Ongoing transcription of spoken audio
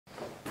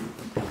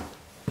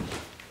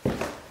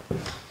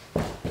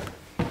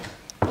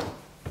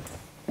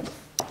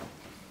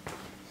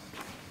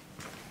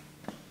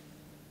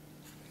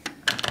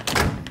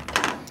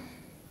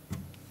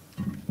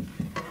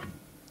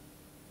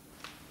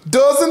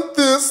Doesn't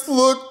this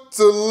look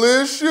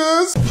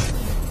delicious?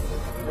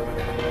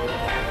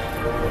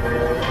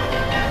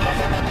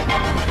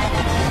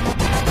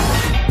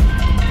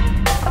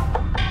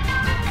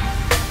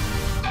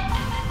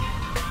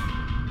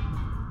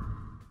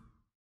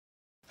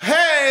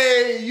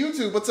 Hey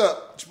YouTube, what's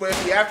up? It's your boy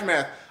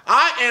FBAFTERMATH.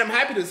 I am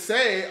happy to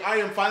say I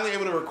am finally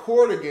able to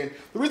record again.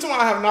 The reason why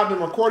I have not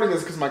been recording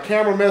is because my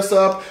camera messed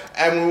up,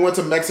 and when we went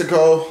to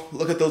Mexico,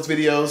 look at those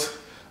videos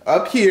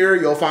up here,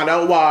 you'll find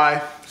out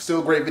why.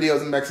 Still great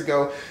videos in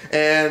Mexico.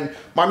 And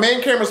my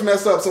main camera's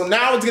messed up, so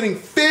now it's getting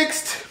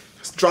fixed.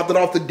 Just dropped it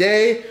off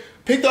today.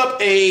 Picked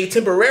up a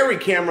temporary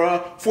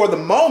camera for the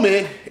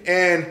moment,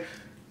 and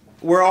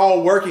we're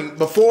all working.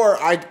 Before,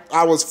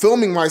 I was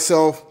filming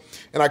myself,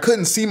 and I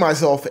couldn't see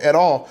myself at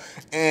all.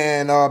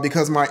 And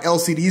because my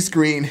LCD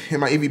screen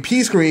and my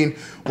EVP screen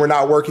were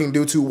not working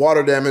due to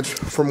water damage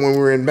from when we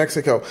were in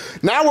Mexico.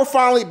 Now we're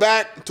finally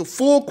back to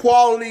full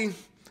quality,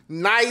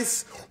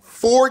 nice,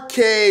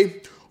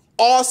 4K,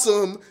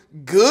 awesome,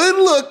 good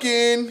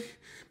looking,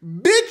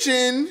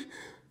 bitchin'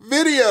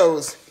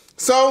 videos.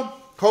 So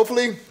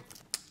hopefully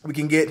we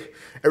can get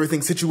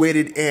everything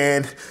situated,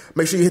 and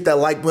make sure you hit that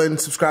like button,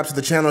 subscribe to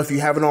the channel if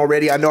you haven't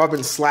already. I know I've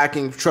been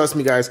slacking, trust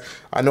me guys,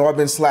 I know I've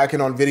been slacking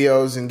on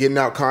videos and getting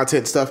out content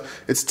and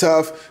stuff. It's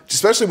tough,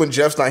 especially when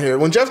Jeff's not here.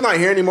 When Jeff's not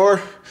here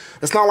anymore,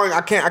 it's not like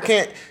I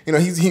can't, you know,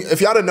 if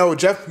y'all didn't know,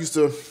 Jeff used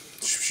to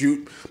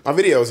shoot my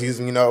videos. He's,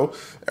 you know,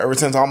 ever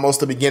since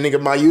almost the beginning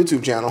of my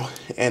YouTube channel,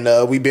 and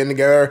we've been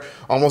together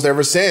almost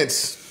ever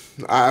since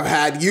I've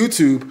had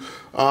YouTube,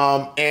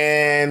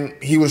 and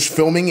he was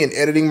filming and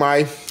editing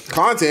my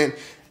content.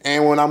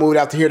 And when I moved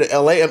out here to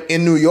LA, I'm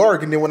in New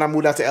York, and then when I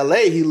moved out to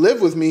LA, he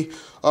lived with me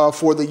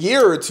for the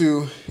year or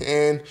two.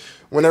 And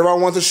whenever I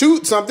want to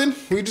shoot something,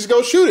 we just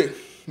go shoot it.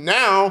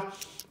 Now,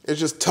 it's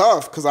just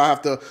tough because I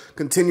have to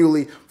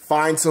continually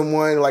find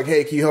someone like,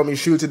 hey, can you help me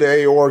shoot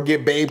today? Or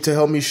get Babe to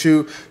help me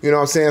shoot, you know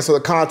what I'm saying? So the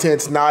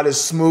content's not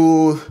as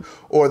smooth,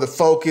 or the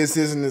focus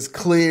isn't as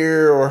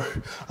clear, or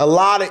a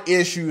lot of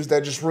issues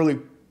that just really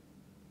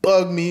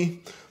bug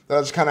me that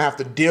I just kind of have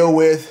to deal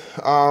with.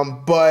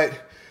 But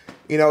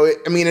you know,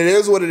 I mean, it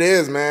is what it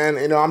is, man.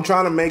 You know, I'm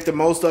trying to make the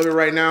most of it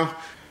right now.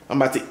 I'm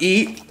about to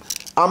eat.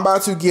 I'm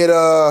about to get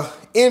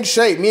in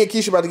shape. Me and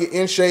Keisha about to get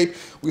in shape.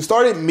 We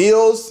started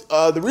meals.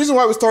 The reason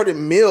why we started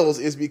meals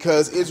is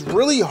because it's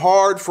really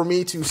hard for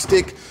me to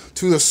stick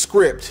to the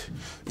script.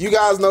 You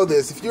guys know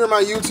this. If you're in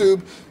my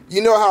YouTube,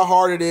 you know how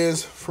hard it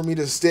is for me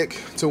to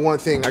stick to one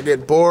thing. I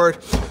get bored.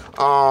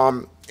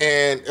 And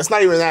it's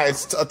not even that.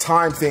 It's a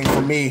time thing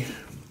for me.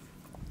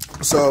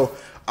 So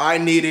I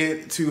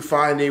needed to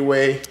find a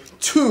way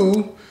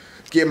to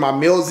get my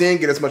meals in,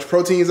 get as much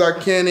protein as I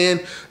can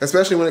in,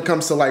 especially when it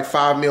comes to like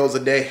 5 meals a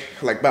day,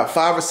 like about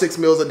 5 or 6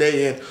 meals a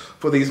day in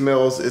for these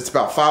meals. It's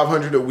about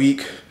 500 a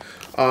week.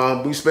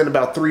 We spend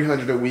about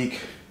 300 a week,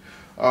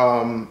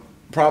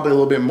 probably a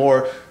little bit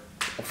more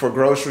for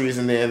groceries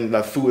and then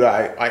the food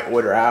I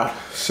order out.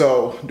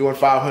 So doing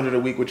 500 a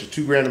week, which is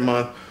 $2 grand a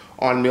month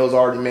on meals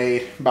already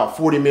made, about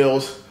 40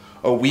 meals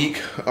a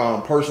week.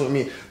 Personally, I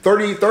mean,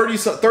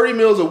 30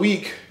 meals a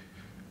week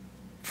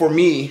for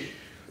me.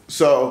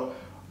 So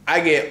I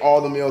get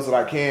all the meals that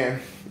I can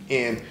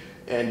in,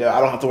 and I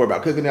don't have to worry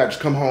about cooking it. I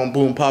just come home,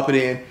 boom, pop it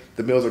in.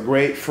 The meals are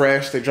great,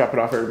 fresh. They drop it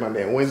off every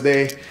Monday and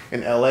Wednesday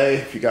in LA.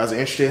 If you guys are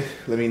interested,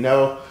 let me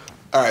know.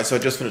 All right, so I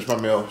just finished my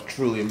meal.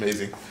 Truly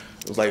amazing.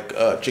 It was like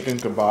chicken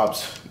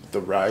kebabs,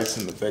 the rice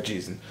and the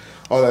veggies and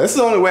all that. This is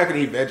the only way I can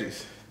eat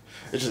veggies.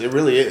 It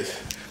really is.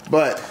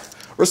 But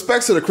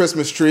respects to the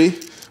Christmas tree.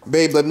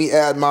 Babe, let me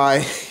add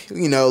my,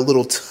 you know,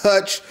 little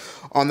touch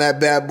on that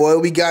bad boy.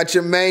 We got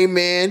your main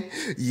man.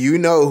 You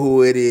know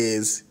who it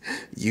is.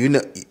 You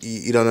know,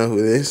 you don't know who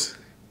it is?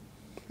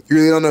 You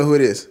really don't know who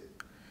it is?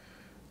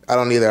 I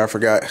don't either, I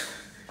forgot.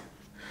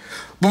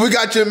 But we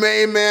got your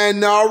main man,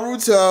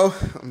 Naruto.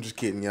 I'm just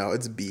kidding, y'all.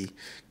 It's B.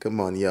 Come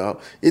on, y'all.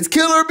 It's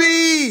Killer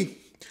B.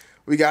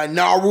 We got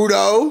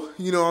Naruto.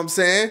 You know what I'm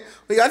saying?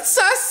 We got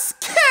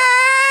Sasuke.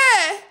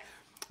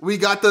 We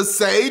got the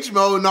Sage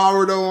Mode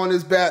Naruto on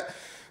his back.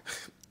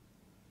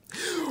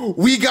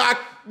 We got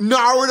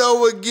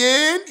Naruto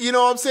again, you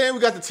know what I'm saying? We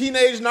got the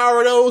teenage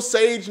Naruto,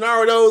 Sage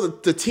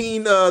Naruto, the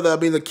kid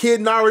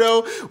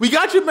Naruto. We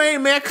got your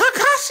main man,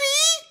 Kakashi.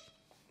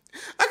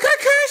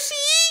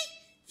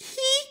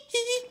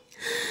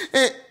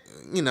 And,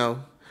 you know,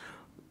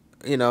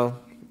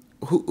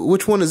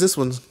 which one is this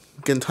one?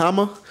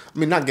 Gintama? I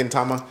mean, not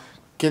Gintama.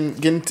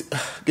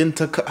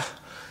 Gintaka.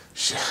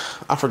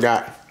 I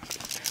forgot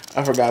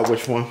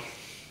which one.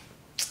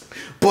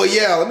 But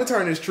yeah, let me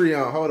turn this tree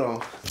on. Hold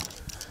on.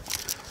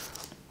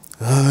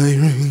 I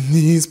ring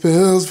these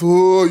bells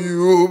for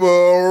you,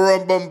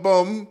 bum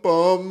bum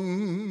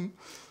bum.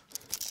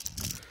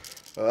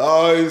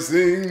 I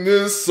sing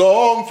this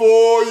song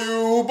for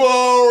you,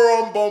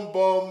 bum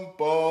bum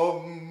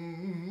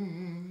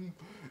bum.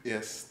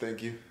 Yes,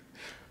 thank you.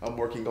 I'm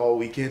working all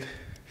weekend.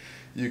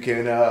 You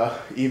can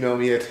email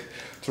me at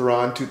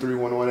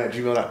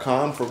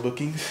terron2311@gmail.com for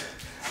bookings.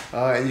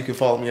 And you can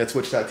follow me at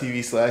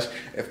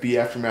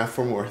twitch.tv/FBAFTERMATH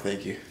for more.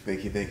 Thank you.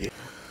 Thank you. Thank you. All right,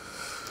 let me turn this tree on. Hold on. I ring these bells for you, bum bum bum. I sing this song for you, bum bum bum. Yes, thank you. I'm working all weekend. You can email me at terron2311@gmail.com for bookings. And you can follow me at twitch.tv/FBAFTERMATH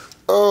for more. Thank you. Thank you. Thank you.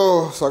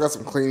 Oh, so I got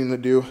some cleaning to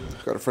do.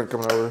 Got a friend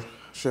coming over.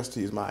 She has to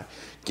use my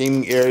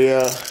gaming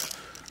area.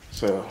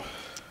 So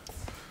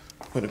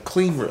I'm gonna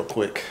clean real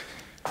quick.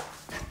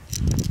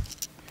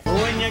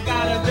 When you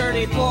got a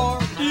dirty floor,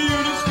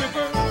 unit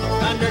sweeper.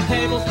 Under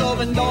table, stove,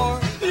 and door,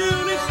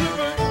 unit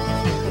sweeper.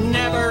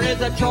 Never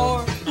is a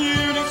chore,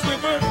 unit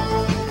sweeper.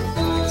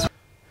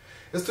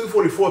 It's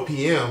 2:44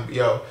 p.m.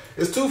 Yo,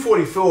 it's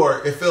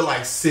 2:44. It feel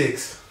like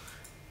 6.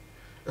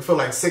 It feel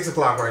like 6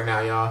 o'clock right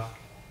now, y'all.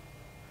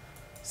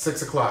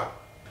 6 o'clock.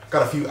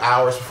 Got a few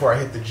hours before I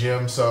hit the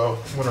gym, so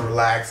I'm gonna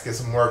relax, get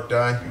some work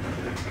done,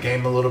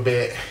 game a little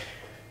bit,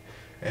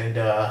 and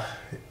yeah.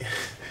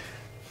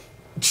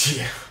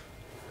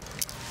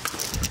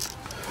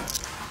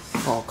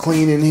 All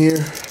clean in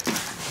here.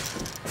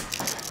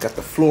 Got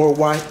the floor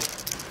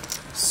wiped,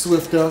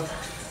 Swift up.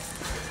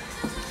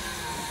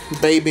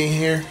 Baby in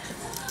here,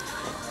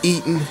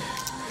 eating,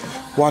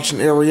 watching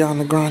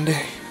Ariana Grande.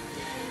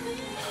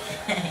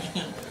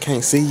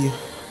 Can't see you.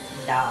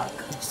 Dark.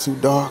 It's too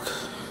dark.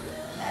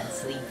 I'm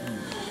sleepy.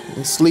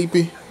 You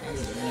sleepy?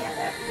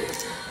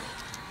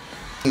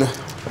 Yeah.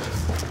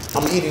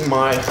 I'm eating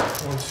my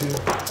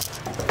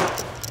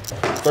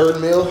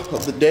third meal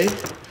of the day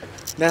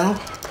now.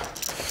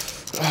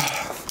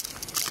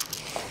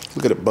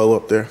 Look at the bow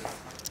up there.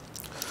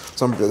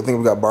 So I think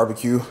we got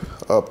barbecue,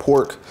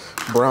 pork,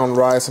 brown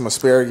rice, some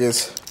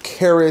asparagus,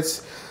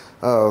 carrots,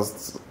 a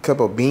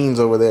couple of beans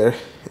over there,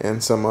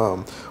 and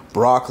some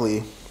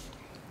broccoli.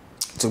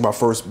 Took my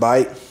first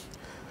bite.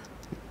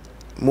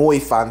 Muy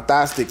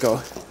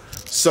fantastico.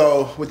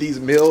 So with these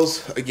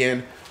meals,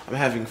 again, I'm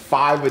having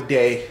 5 a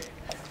day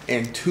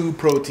and 2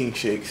 protein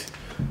shakes.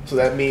 So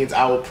that means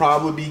I will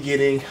probably be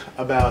getting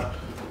about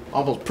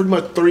almost pretty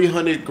much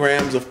 300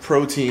 grams of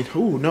protein.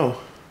 Ooh, no.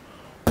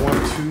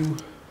 1, 2,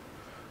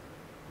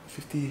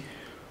 50,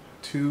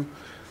 2,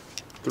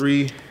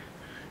 3.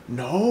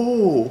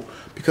 No,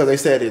 because they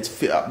said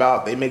it's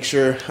about, they make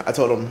sure, I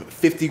told them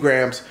 50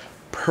 grams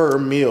per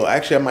meal.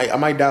 Actually, I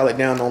might dial it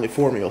down to only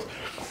 4 meals.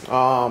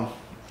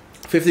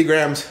 50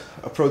 grams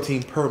of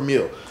protein per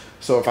meal.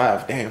 So if I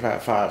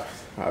have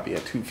 5, I'll be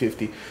at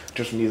 250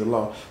 just from these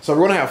alone. So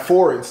we're gonna have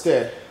 4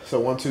 instead. So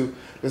 1, 2,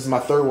 this is my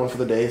third one for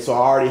the day. So I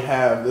already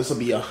have, this will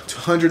be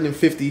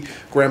 250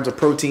 grams of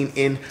protein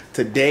in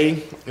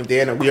today. And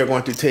then we are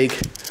going to take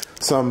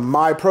some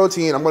My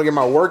Protein. I'm gonna get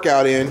my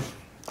workout in.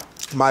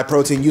 My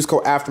Protein, use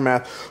code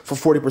Aftermath for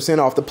 40%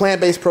 off. The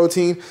plant-based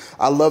protein,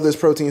 I love this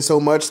protein so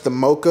much. The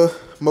mocha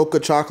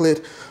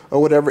chocolate or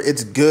whatever,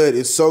 it's good.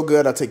 It's so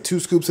good. I take 2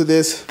 scoops of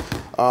this,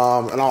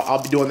 and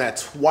I'll be doing that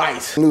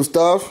twice. New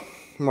stuff,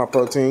 My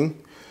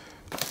Protein.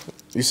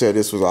 You said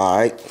this was all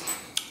right.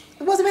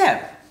 It wasn't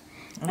bad.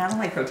 And I don't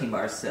like protein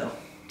bars, so.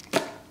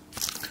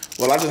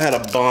 Well, I just had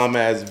a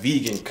bomb-ass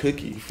vegan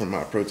cookie from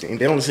My Protein.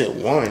 They only sent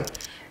 1. I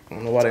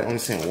don't know why they only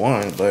sent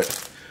 1,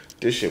 but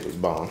this shit was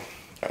bomb.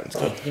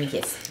 Okay, give me a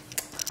kiss.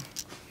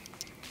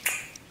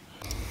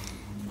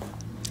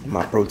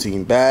 My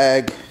protein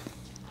bag,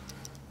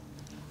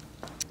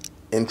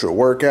 intra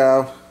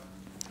workout,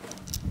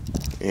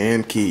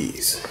 and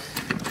keys.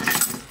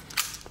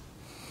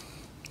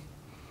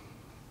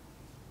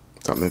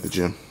 Something at the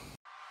gym.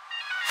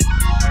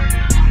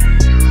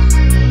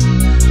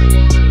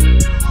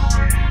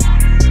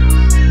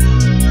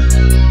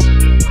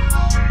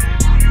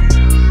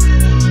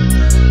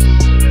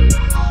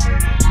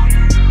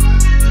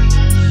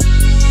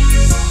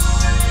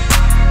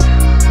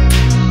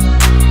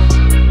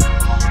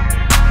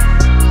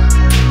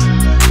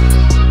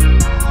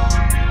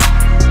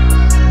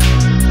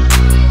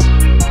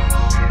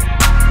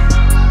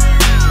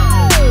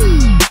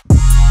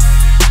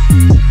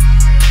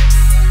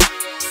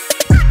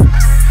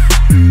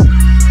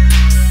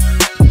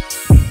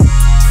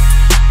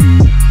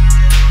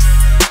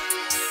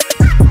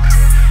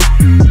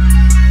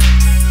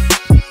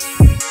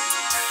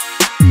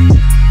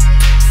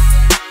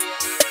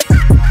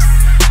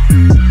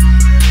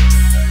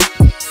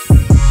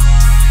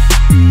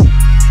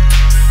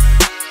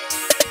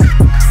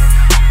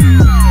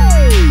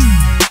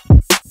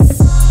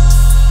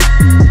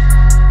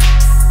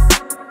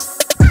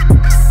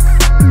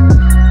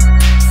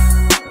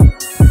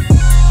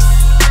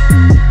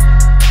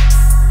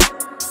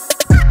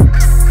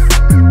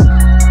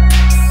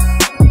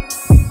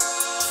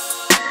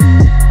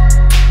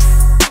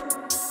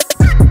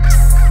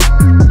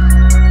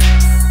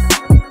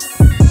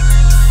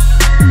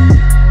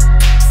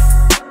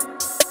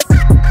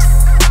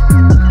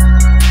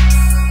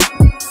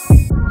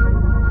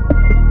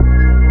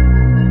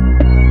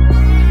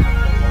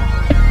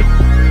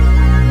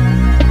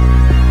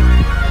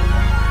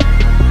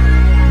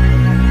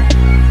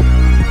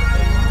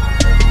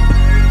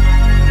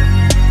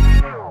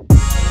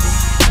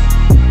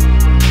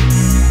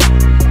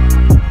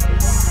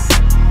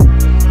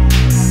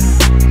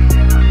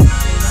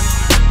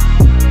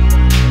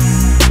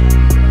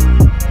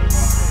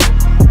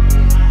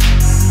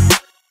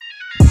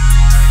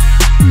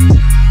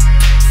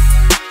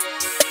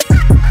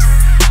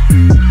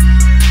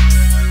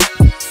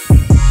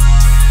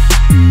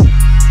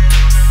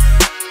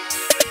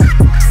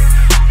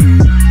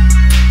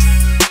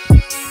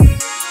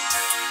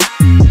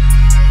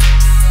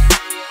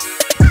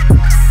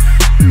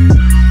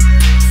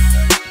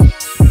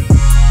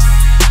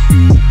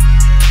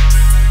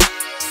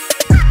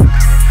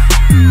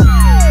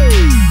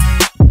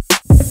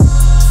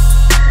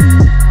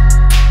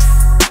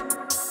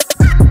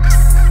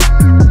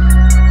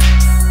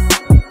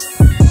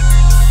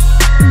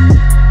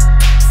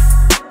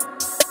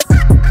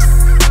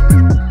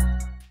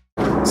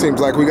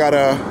 we got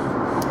a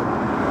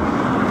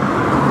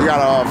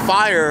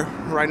fire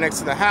right next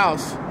to the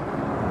house.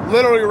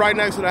 Literally right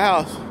next to the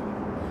house.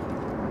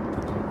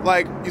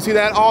 Like, you see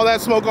that? All that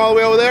smoke all the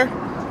way over there?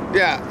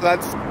 Yeah,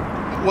 that's,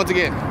 once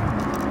again,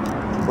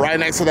 right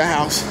next to the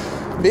house.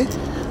 Bitch.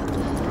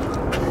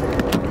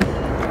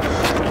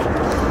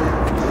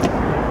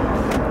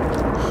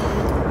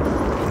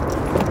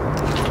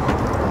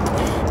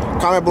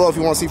 Comment below if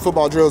you want to see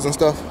football drills and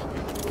stuff.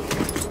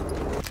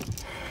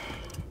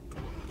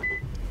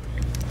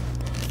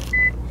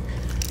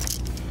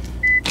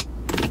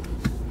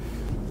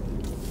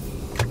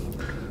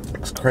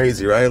 Looks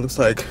crazy, right? It looks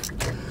like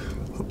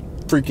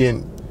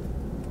freaking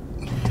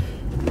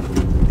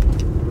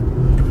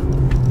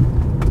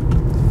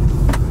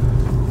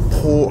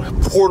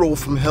portal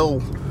from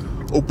hell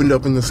opened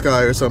up in the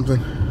sky or something.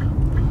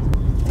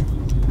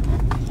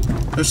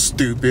 That's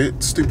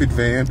stupid. Stupid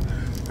van.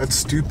 That's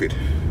stupid.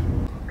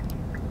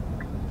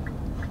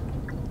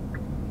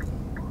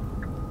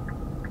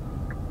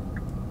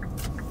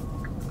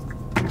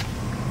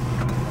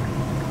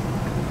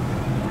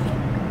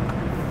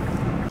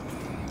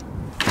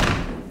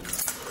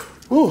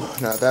 Whew,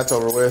 now that's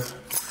over with.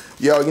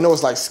 Yo, you know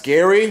what's like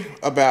scary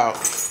about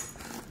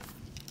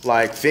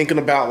like thinking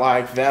about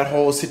like that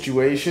whole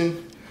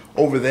situation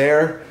over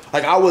there?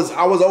 Like I was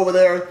over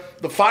there,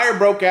 the fire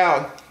broke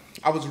out.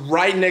 I was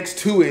right next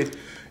to it,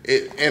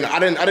 and I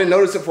didn't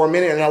notice it for a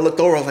minute, and I looked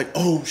over, I was like,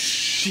 oh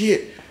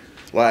shit.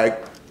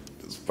 Like,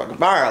 this fucking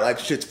fire, like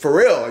shit's for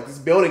real. Like this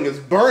building is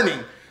burning.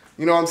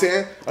 You know what I'm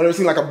saying? I've never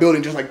seen like a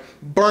building just like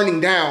burning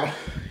down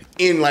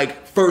in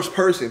like first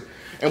person.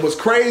 And what's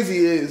crazy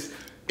is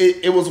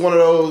it was one of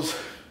those,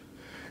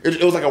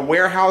 it was like a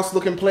warehouse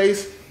looking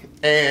place,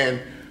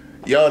 and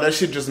yo, that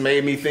shit just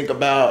made me think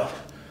about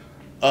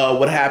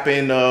what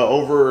happened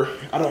over,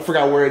 I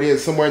forgot where it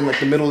is, somewhere in like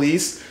the Middle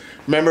East.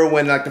 Remember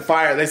when like the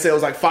fire, they said it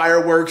was like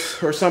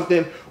fireworks or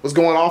something was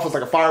going off. It was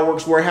like a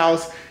fireworks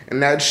warehouse,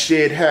 and that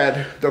shit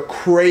had the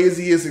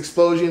craziest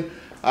explosion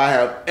I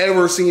have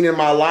ever seen in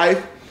my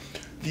life.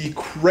 The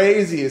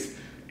craziest.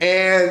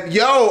 And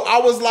yo,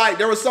 I was like,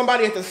 there was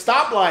somebody at the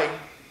stoplight,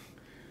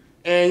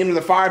 and you know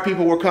the fire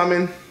people were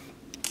coming,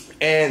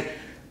 and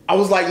I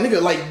was like,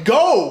 nigga, like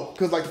go,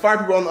 because like the fire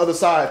people were on the other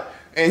side,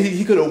 and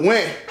he could have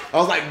went. I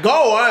was like,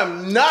 go, I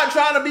am not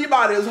trying to be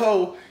by this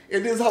hoe.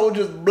 If this hoe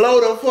just blow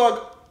the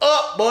fuck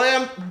up, boy,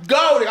 I'm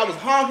go. I was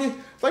honking.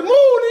 It's like, move,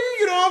 nigga,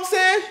 you know what I'm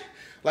saying?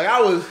 Like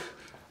I was,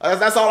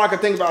 that's all I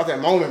could think about at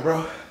that moment,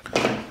 bro.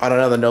 On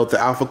another note, the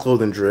Alpha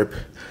Clothing drip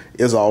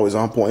is always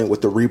on point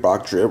with the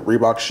Reebok drip.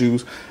 Reebok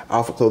shoes,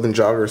 Alpha Clothing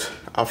joggers,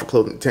 Alpha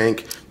Clothing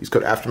tank. Use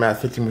code Aftermath,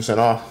 15%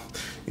 off.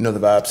 You know the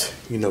vibes.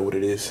 You know what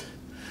it is.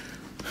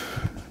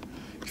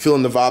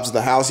 Feeling the vibes of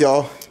the house,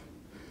 y'all.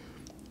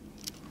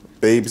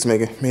 Babes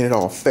made it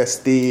all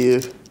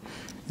festive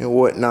and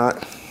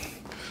whatnot.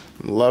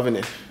 I'm loving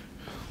it.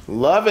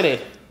 Loving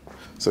it.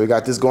 So we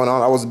got this going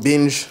on. I was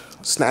binge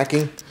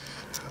snacking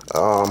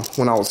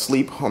when I was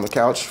asleep on the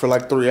couch for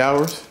like 3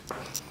 hours.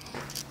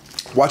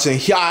 Watching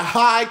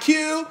High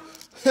Q.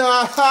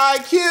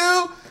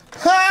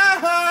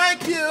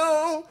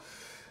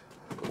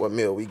 What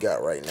meal we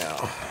got right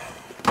now?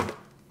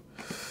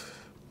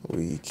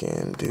 We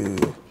can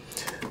do,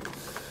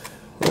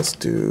 let's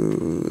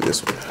do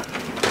this one.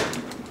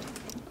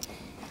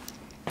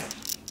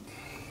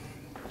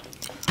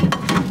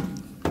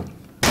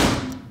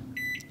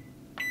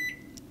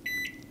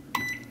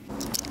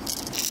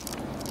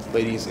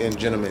 Ladies and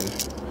gentlemen,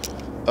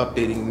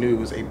 updating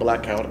news, a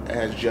blackout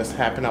has just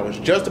happened. I was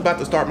just about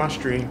to start my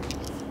stream,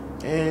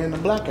 and a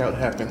blackout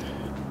happened.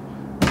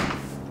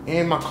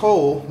 And my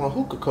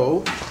hookah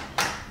coal,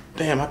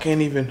 damn, I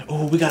can't even,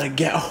 oh, we gotta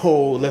get,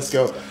 oh, let's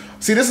go.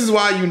 See, this is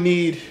why you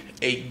need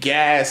a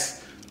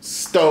gas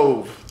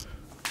stove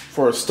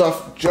for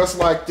stuff just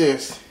like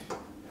this.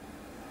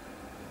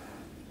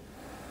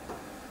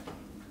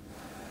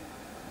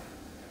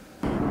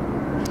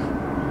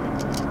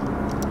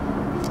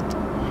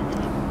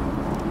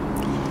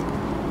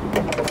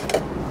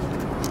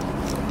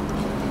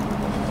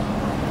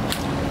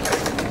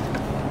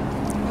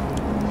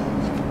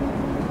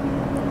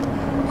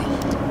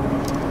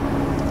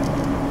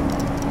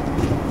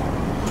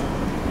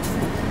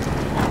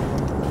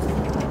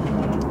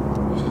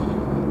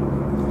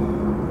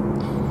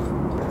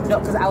 No,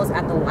 because I was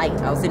at the light.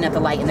 I was sitting at the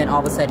light, and then all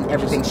of a sudden,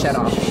 everything shut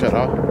off. Shut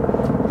off?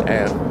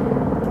 Damn.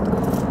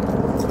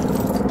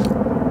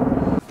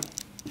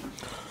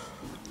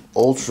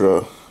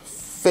 Ultra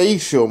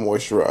facial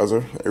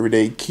moisturizer.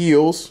 Everyday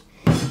Kiehl's.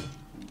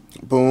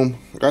 Boom.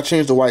 I gotta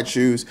change the white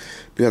shoes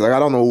because I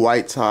got on the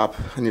white top.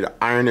 I need to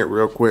iron it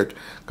real quick.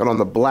 Got on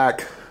the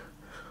black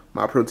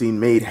My Protein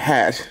Made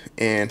hat,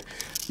 and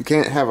you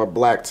can't have a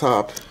black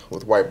top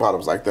with white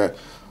bottoms like that.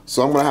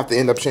 So I'm gonna have to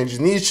end up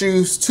changing these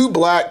shoes to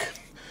black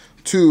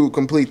to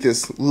complete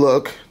this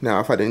look. Now,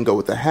 if I didn't go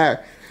with the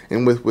hat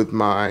and with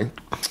my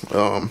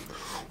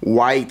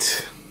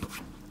white,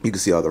 you can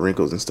see all the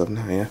wrinkles and stuff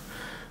now. Yeah,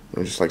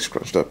 I'm just like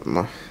scrunched up in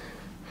my.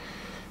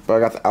 But I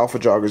got the Alpha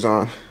joggers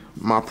on,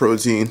 My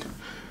Protein,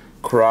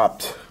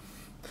 cropped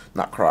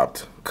not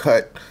cropped,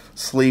 cut,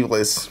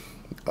 sleeveless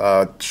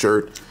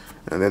shirt,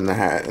 and then the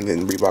hat, and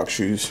then Reebok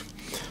shoes.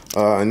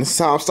 And this is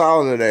how I'm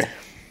styling today.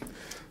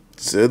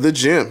 To the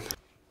gym.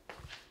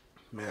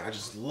 Man, I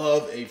just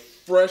love a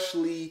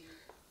freshly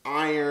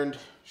ironed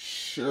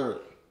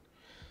shirt.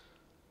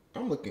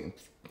 I'm looking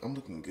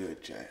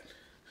good, Chad.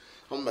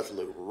 I'm about to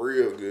look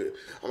real good.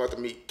 I'm about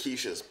to meet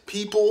Keisha's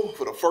people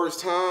for the first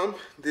time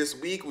this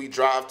week. We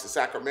drive to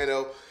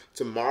Sacramento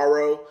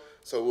tomorrow,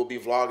 so we'll be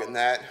vlogging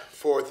that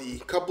for the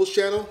couples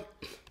channel.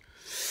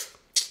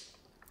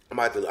 I'm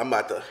about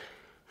to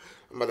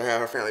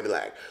have her family be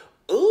like,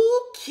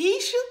 "Ooh,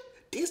 Keisha,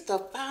 this the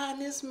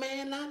finest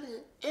man I've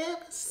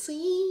ever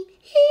seen."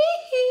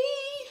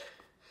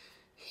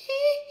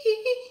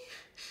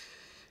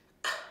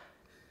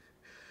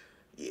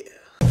 Yeah.